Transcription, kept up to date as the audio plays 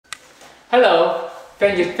Hello,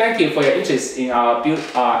 thank you for your interest in our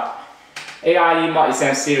AIE mock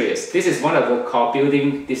exam series. This is one of the called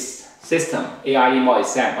building this system, AIE mock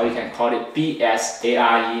exam, or you can call it BS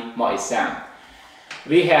AIE mock exam.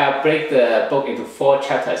 We have break the book into 4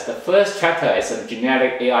 chapters. The first chapter is some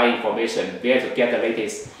generic AI information, where to get the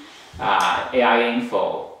latest AI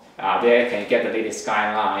info, where you can get the latest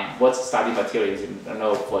guideline, what study materials you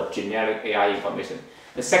know for generic AI information.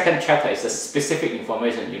 The second chapter is the specific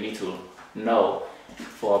information you need to know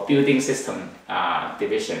for building system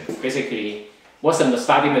division. Basically, what's the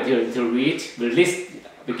study material to read?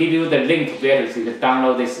 We give you the link where you can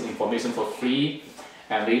download this information for free,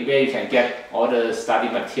 and where you can get all the study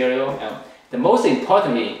material. And the most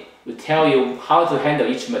importantly, we tell you how to handle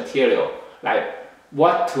each material, like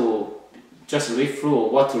what to just read through,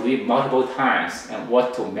 what to read multiple times, and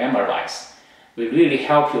what to memorize. We really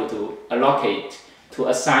help you to allocate, to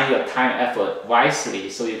assign your time and effort wisely,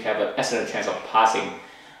 so you have an excellent chance of passing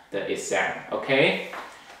the exam. Okay.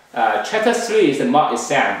 Chapter 3 is the mock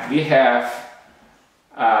exam. We have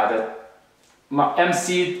the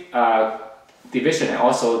MC division and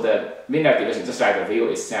also the Vignettes division, just like the real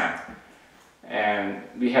exam. And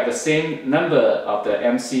we have the same number of the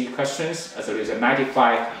MC questions, as there is a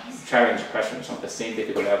 95 challenge questions on the same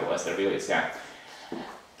difficult level as the real exam.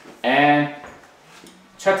 And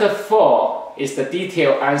Chapter 4 is the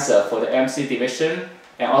detailed answer for the MC division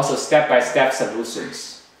and also step-by-step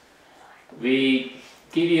solutions. We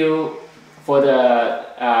give you, for the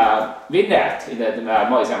Vignette in the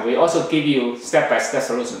mock exam, we also give you step-by-step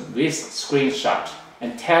solution with screenshot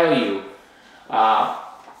and tell you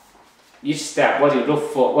each step, what to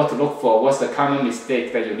look for, what's the common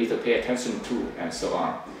mistake that you need to pay attention to, and so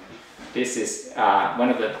on. This is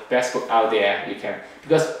one of the best books out there. You can,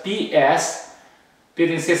 because BS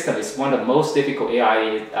building system is one of the most difficult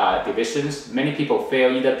AI divisions. Many people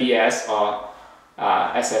fail either BS or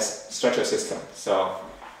SS structural system. So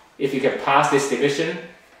if you can pass this division,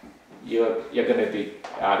 you're going to be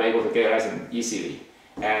able to get a lesson easily.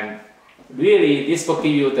 And really, this book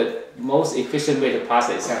gives you the most efficient way to pass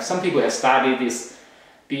the exam. Some people have studied this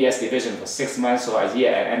BS division for 6 months or a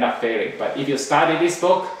year and end up failing. But if you study this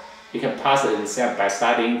book, you can pass the exam by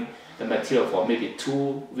studying the material for maybe 2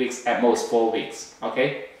 weeks, at most 4 weeks.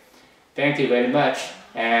 Okay? Thank you very much,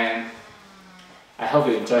 and I hope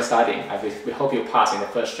you enjoy studying. We hope you pass in the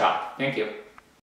first job. Thank you.